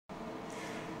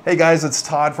Hey guys, it's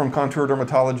Todd from Contour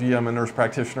Dermatology. I'm a nurse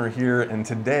practitioner here, and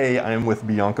today I'm with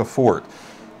Bianca Fort,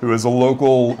 who is a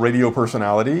local radio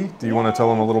personality. Do you want to tell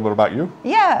them a little bit about you?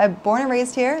 Yeah, I'm born and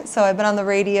raised here, so I've been on the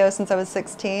radio since I was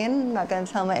 16. I'm not going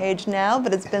to tell my age now,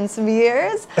 but it's been some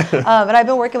years. And I've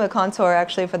been working with Contour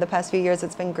actually for the past few years.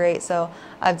 It's been great. So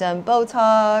I've done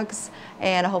Botox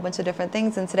and a whole bunch of different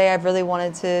things. And today I've really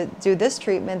wanted to do this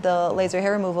treatment, the laser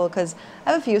hair removal, because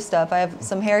I have a few stuff. I have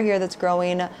some hair here that's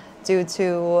growing due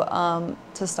to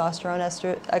testosterone,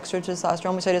 extra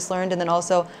testosterone, which I just learned, and then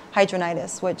also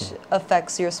hydronitis, which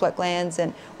affects your sweat glands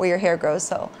and where your hair grows.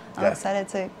 So I'm excited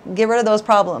to get rid of those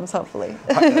problems, hopefully.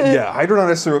 Yeah,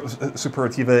 hidradenitis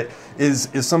suppurativa is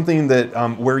something that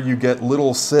where you get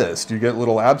little cysts, you get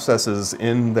little abscesses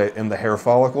in the hair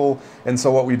follicle, and so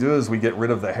what we do is we get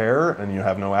rid of the hair, and you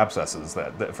have no abscesses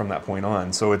from that point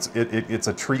on. So it's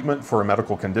a treatment for a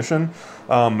medical condition,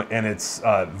 and it's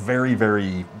very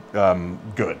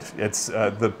good. It's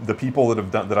the people that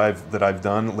have done that I've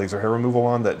done laser hair removal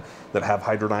on that have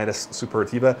hidradenitis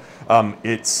suppurativa.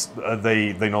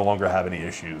 They no longer have any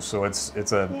issues. So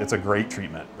it's a great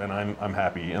treatment, and I'm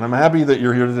happy. And I'm happy that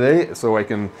you're here today, so I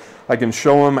can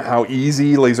show them how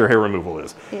easy laser hair removal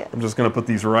is. Yeah. I'm just going to put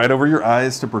these right over your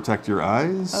eyes to protect your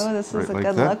eyes. Oh, this is a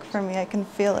good look for me. I can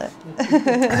feel it.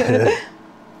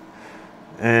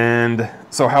 And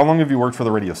so how long have you worked for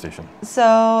the radio station?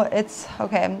 So it's,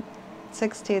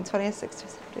 16, 20, 16,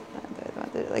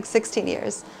 like 16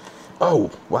 years. Oh,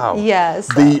 wow. Yes.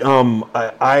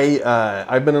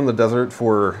 I've been in the desert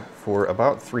for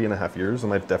about 3.5 years,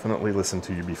 and I've definitely listened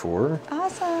to you before.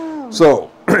 Awesome.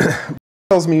 So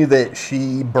tells me that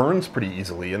she burns pretty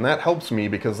easily, and that helps me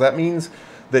because that means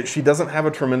that she doesn't have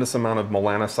a tremendous amount of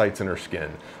melanocytes in her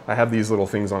skin. I have these little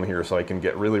things on here so I can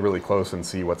get really close and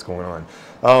see what's going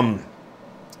on.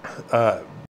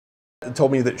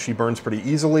 Told me that she burns pretty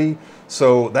easily,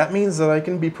 so that means that I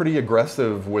can be pretty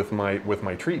aggressive with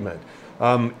my treatment.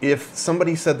 If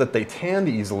somebody said that they tanned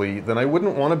easily, then I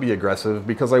wouldn't want to be aggressive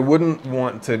because I wouldn't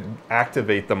want to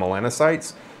activate the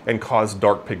melanocytes and cause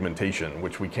dark pigmentation,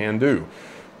 which we can do.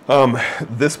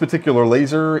 This particular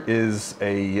laser is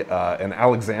an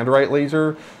Alexandrite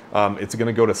laser. It's going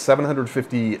to go to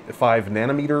 755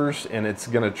 nanometers, and it's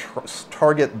going to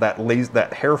target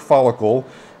that hair follicle,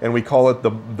 and we call it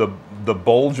the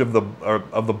bulge of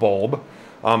the bulb.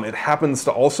 It happens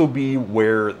to also be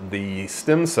where the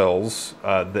stem cells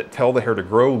that tell the hair to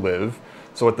grow live.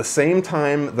 So at the same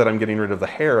time that I'm getting rid of the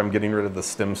hair, I'm getting rid of the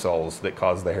stem cells that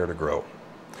cause the hair to grow.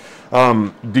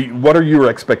 What are your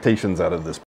expectations out of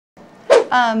this?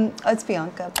 It's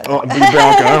Bianca. Oh,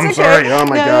 Bianca, I'm sorry. Oh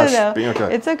my gosh, no. Bianca.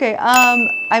 It's okay.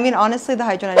 I mean, honestly, the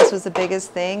hydronitis was the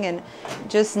biggest thing, and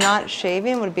just not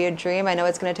shaving would be a dream. I know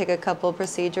it's going to take a couple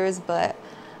procedures, but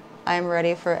I'm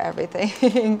ready for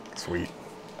everything. Sweet.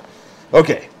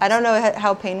 Okay. I don't know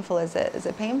how painful is it. Is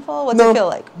it painful? What's it feel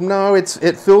like? No, it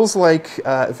feels like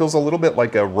it feels a little bit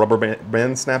like a rubber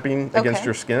band snapping against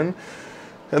your skin.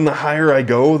 And the higher I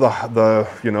go, the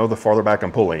farther back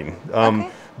I'm pulling.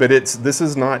 But this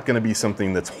is not going to be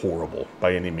something that's horrible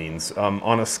by any means.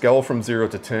 On a scale from 0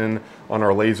 to 10 on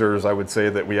our lasers, I would say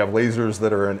that we have lasers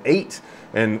that are an 8,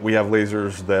 and we have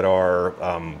lasers that are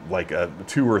like a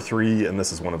 2 or 3, and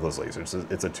this is one of those lasers.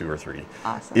 It's a 2 or 3.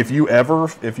 Awesome. If you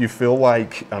feel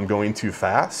like I'm going too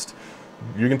fast,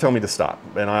 you can tell me to stop,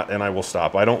 and I will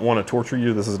stop. I don't want to torture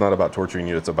you. This is not about torturing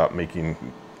you. It's about making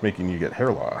you get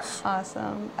hair loss.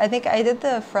 Awesome. I think I did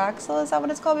the Fraxel. Is that what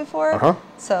it's called before?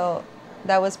 So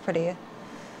that was pretty.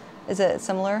 Is it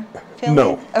similar feeling?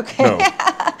 No. Okay. No.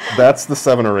 That's the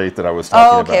 7 or 8 that I was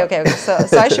talking about. Okay. So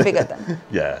I should be good then.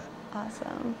 Yeah.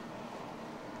 Awesome.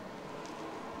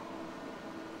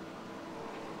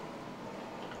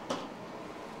 There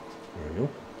we go.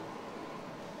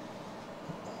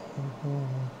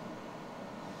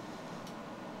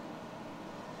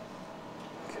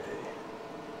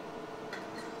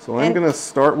 So I'm going to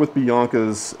start with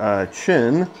Bianca's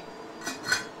chin.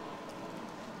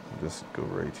 Just go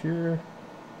right here.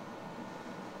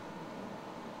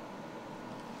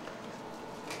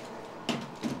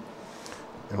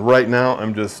 And right now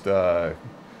I'm just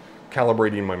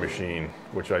calibrating my machine,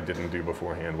 which I didn't do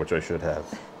beforehand, which I should have.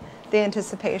 The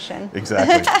anticipation.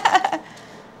 Exactly.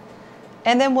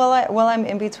 And then while I'm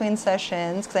in between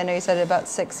sessions, because I know you said about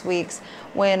 6 weeks,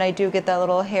 when I do get that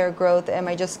little hair growth, am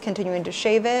I just continuing to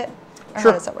shave it? Or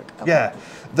Sure. how does that work? Okay. Yeah.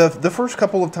 The first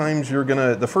couple of times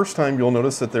the first time you'll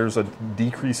notice that there's a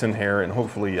decrease in hair and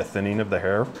hopefully a thinning of the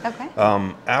hair. Okay.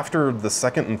 After the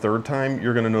second and third time,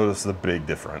 you're gonna notice the big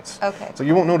difference. Okay. So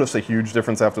you won't notice a huge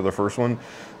difference after the first one.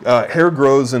 Hair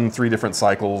grows in 3 different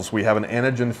cycles. We have an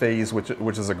anagen phase,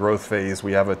 which is a growth phase.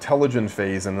 We have a telogen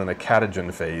phase and then a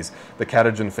catagen phase. The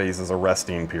catagen phase is a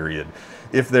resting period.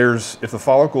 If the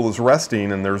follicle is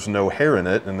resting and there's no hair in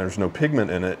it and there's no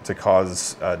pigment in it to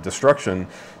cause destruction,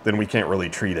 then we can't really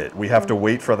treat it. We have to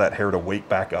wait for that hair to wake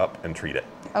back up and treat it.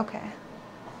 Okay.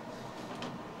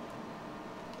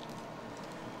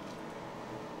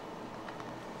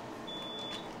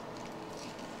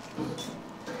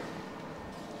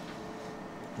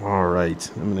 All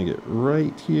right, I'm gonna get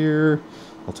right here.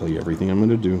 I'll tell you everything I'm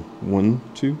gonna do. 1,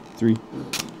 2, 3.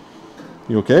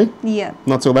 You okay? Yeah.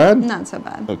 Not so bad? Not so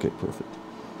bad. Okay, perfect.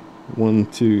 1,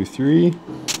 2, 3.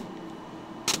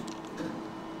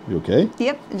 You okay?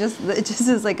 Yep. It just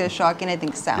is like a shocking, I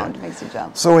think, sound. Yeah. Makes you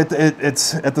jump. So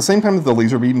it's at the same time that the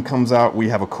laser beam comes out, we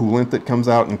have a coolant that comes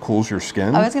out and cools your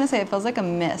skin. I was gonna say it feels like a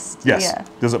mist. Yes. Yeah.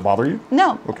 Does it bother you?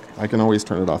 No. Okay. I can always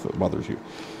turn it off if it bothers you.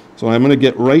 So I'm gonna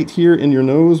get right here in your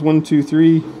nose. 1, 2,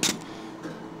 3.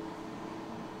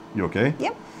 You okay?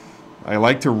 Yep. I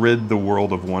like to rid the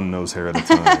world of one nose hair at a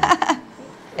time.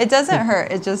 It doesn't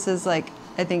hurt. It just is like,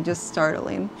 I think, just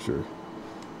startling. Sure.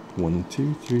 1,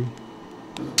 2, 3.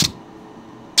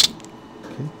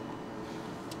 Okay.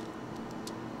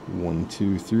 1,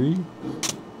 2, 3.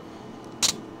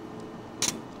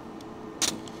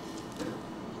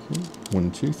 Okay.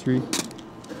 1, 2, 3.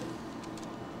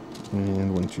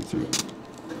 And 1, 2, 3.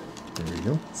 There you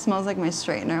go. Smells like my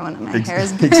straightener when my hair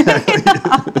is burning. Exactly.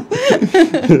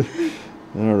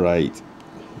 All right.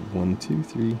 1, 2,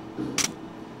 3.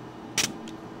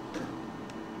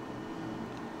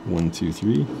 1, 2,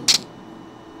 3.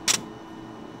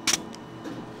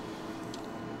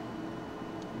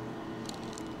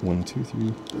 One, two,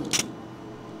 three.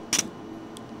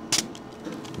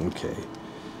 Okay.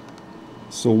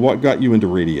 So what got you into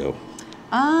radio?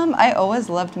 I always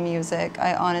loved music.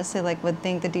 I honestly would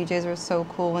think the DJs were so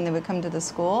cool when they would come to the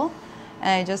school.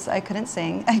 And I couldn't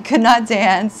sing. I could not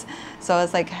dance. So I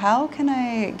was like, how can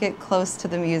I get close to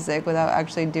the music without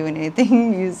actually doing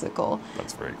anything musical?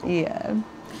 That's very cool. Yeah.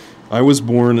 I was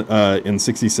born in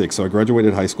 '66, so I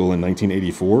graduated high school in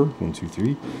 1984. 1, 2,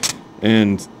 3.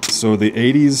 And so the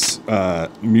 80s,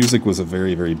 music was a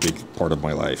very, very big part of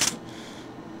my life.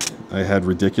 I had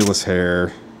ridiculous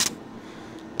hair.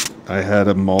 I had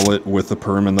a mullet with a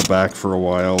perm in the back for a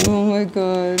while. Oh my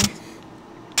God.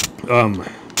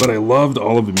 But I loved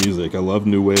all of the music. I loved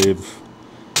new wave.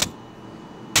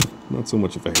 Not so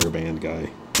much of a hairband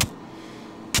guy.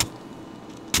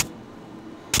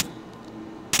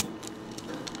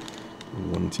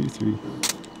 One, two, three.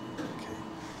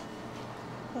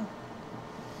 Okay.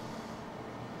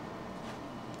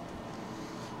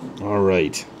 All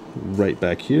right. Right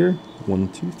back here. 1,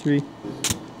 2, 3.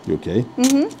 You okay?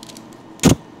 Mm-hmm.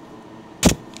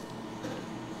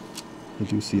 I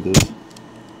do see this.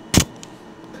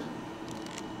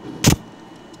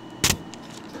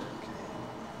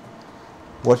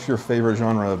 What's your favorite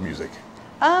genre of music?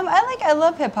 I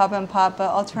love hip hop and pop, but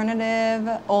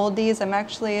alternative, oldies.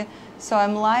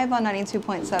 I'm live on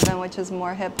 92.7, which is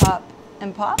more hip hop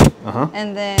and pop.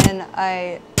 And then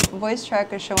I voice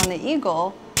track a show on the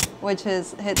Eagle, which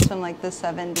is hits from like the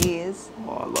 70s.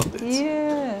 Oh, I love this.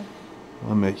 Yeah.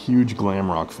 I'm a huge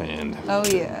glam rock fan. Oh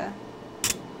yeah.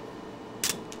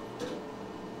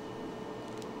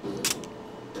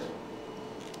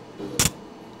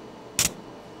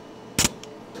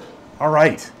 All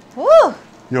right. Woo!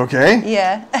 You okay?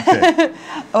 Yeah. Okay.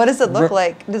 What does it look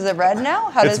like? Does it red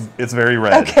now? It's very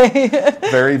red. Okay.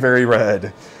 Very, very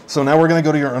red. So now we're gonna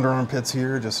go to your underarm pits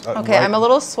here. Just okay. I'm a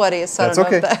little sweaty, so that's I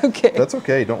don't know okay. if that. Okay. That's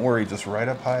okay. Don't worry. Just right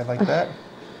up high like that.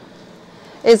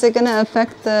 Is it gonna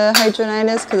affect the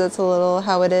hydronitis? Because it's a little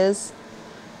how it is.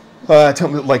 Tell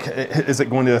me, is it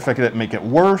going to affect it, make it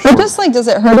worse? Or just does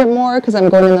it hurt it more? Because I'm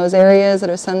going in those areas that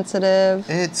are sensitive.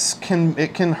 It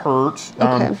can hurt.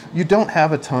 Okay. You don't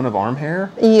have a ton of arm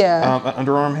hair. Yeah.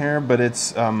 Underarm hair, but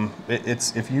it's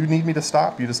if you need me to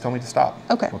stop, you just tell me to stop.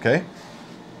 Okay. Okay.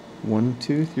 1,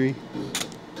 2, 3.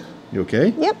 You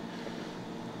okay? Yep.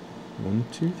 1,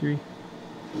 2, 3.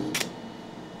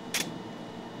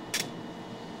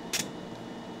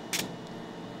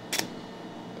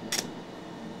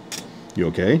 You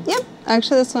okay? Yep.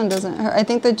 Actually, this one doesn't hurt. I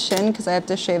think the chin, because I have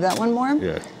to shave that one more,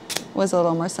 Yeah. was a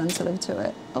little more sensitive to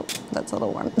it. Oh, that's a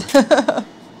little warm.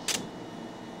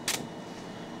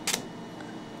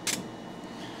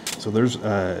 So there's,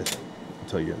 I'll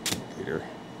tell you later.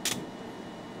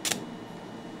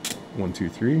 1, 2,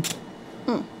 3.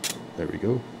 There we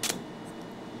go.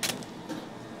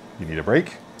 You need a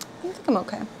break? I think I'm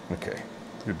okay. Okay.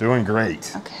 You're doing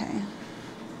great. Okay.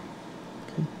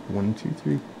 Okay. 1, 2,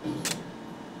 3.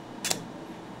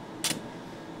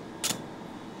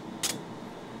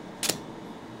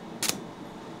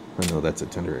 I know that's a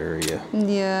tender area.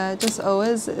 Yeah, just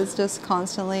always, it's just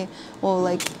constantly will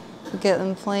like get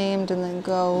inflamed and then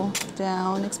go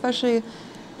down, especially,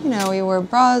 you know, you wear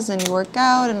bras and you work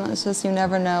out and it's just, you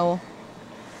never know.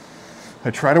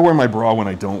 I try to wear my bra when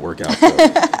I don't work out, though.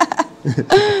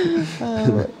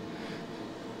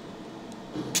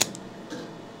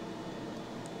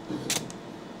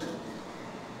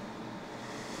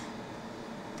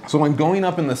 So I'm going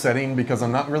up in the setting because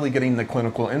I'm not really getting the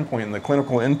clinical endpoint, and the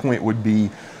clinical endpoint would be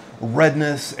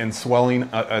redness and swelling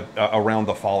around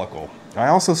the follicle. I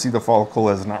also see the follicle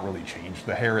has not really changed.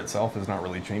 The hair itself has not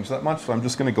really changed that much, so I'm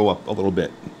just going to go up a little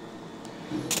bit.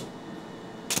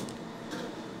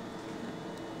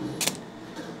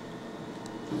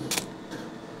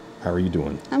 How are you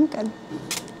doing? I'm good.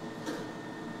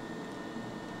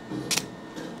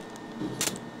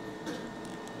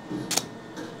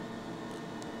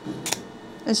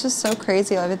 It's just so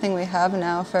crazy, everything we have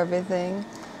now for everything.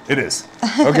 It is.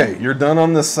 Okay, you're done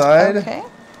on this side. Okay.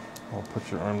 I'll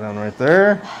put your arm down right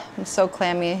there. I'm so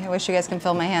clammy. I wish you guys can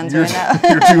feel my hands right now.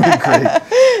 You're doing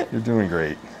great. You're doing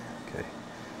great. Okay.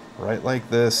 Right like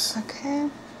this. Okay.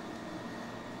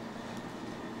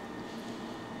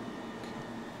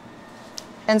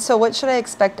 And so what should I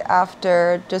expect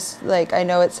after? Just like, I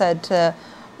know it said to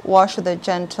wash with a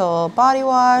gentle body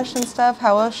wash and stuff.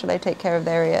 How else should I take care of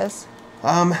the areas?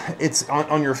 It's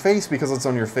on your face, because it's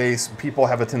on your face. People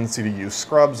have a tendency to use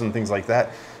scrubs and things like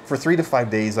that. For 3 to 5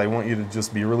 days, I want you to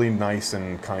just be really nice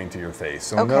and kind to your face.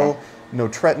 So okay. no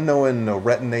tretinoin, no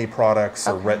retin-A products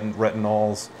or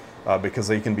retinols, because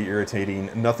they can be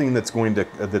irritating. Nothing that's going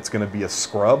to be a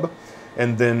scrub,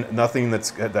 and then nothing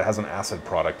that has an acid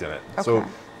product in it. Okay. So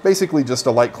basically, just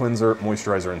a light cleanser,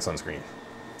 moisturizer, and sunscreen.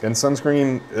 And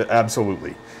sunscreen,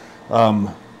 absolutely.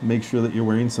 Make sure that you're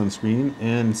wearing sunscreen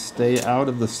and stay out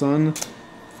of the sun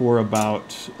for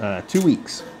about 2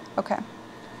 weeks. Okay.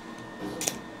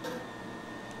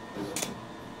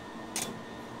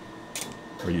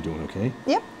 Are you doing okay?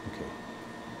 Yep. Okay.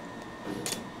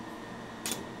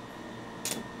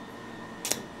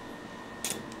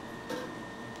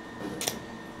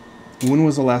 When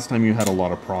was the last time you had a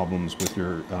lot of problems with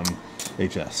your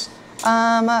HS?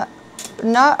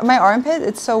 Not my armpit.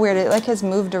 It's so weird. It like has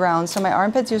moved around. So my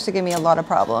armpits used to give me a lot of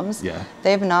problems. Yeah.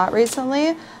 They've not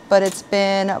recently, but it's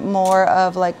been more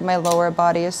of like my lower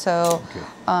body. So, okay.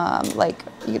 Like,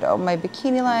 you know, my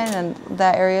bikini line and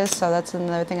that area. So that's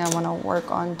another thing I want to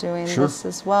work on doing this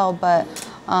as well. But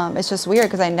it's just weird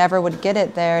because I never would get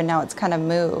it there. And now it's kind of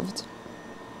moved.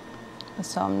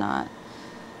 So I'm not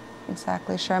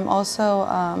exactly sure. I'm also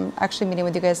actually meeting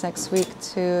with you guys next week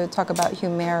to talk about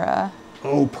Humira.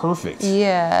 Oh, perfect.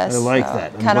 Yes. I like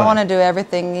that. Kind of want to do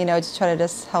everything, you know, to try to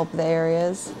just help the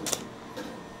areas.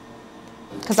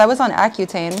 Because I was on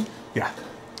Accutane. Yeah.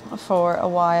 For a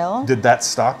while. Did that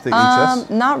stop the HS?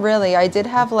 Not really. I did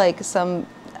have like some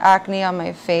acne on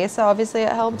my face, so obviously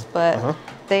it helped, but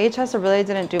the HS really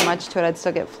didn't do much to it. I'd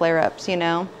still get flare-ups, you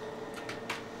know.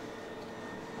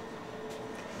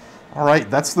 All right,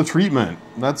 that's the treatment.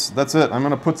 That's it. I'm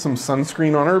gonna put some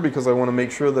sunscreen on her because I want to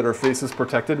make sure that her face is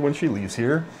protected when she leaves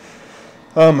here.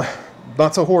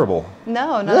 Not so horrible.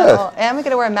 No, not at all. And I'm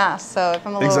gonna wear a mask, so if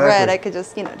I'm a little red, I could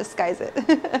just, you know, disguise it.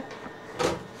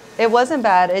 It wasn't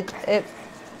bad. It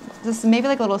just maybe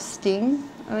like a little sting,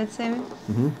 I would say.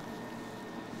 Mm-hmm.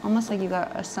 Almost like you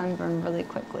got a sunburn really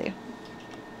quickly.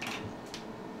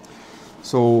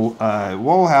 So what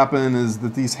will happen is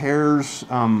that these hairs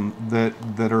that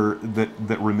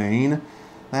remain,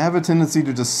 they have a tendency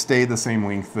to just stay the same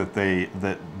length that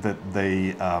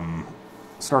they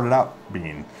started out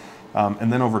being,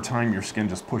 and then over time your skin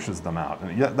just pushes them out.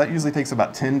 And that usually takes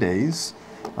about 10 days.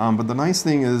 But the nice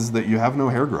thing is that you have no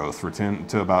hair growth for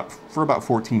about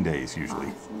 14 days usually.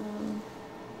 Awesome.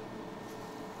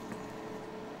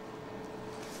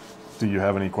 Do you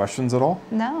have any questions at all?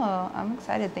 No, I'm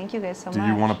excited. Thank you guys so much. Do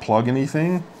you want to plug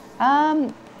anything?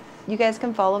 You guys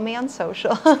can follow me on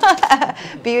social.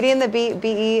 Beauty and the Beat,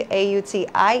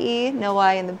 B-E-A-U-T-I-E, no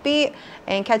I in the beat.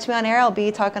 And catch me on air. I'll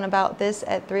be talking about this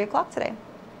at 3 o'clock today.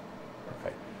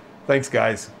 Okay. Thanks,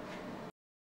 guys.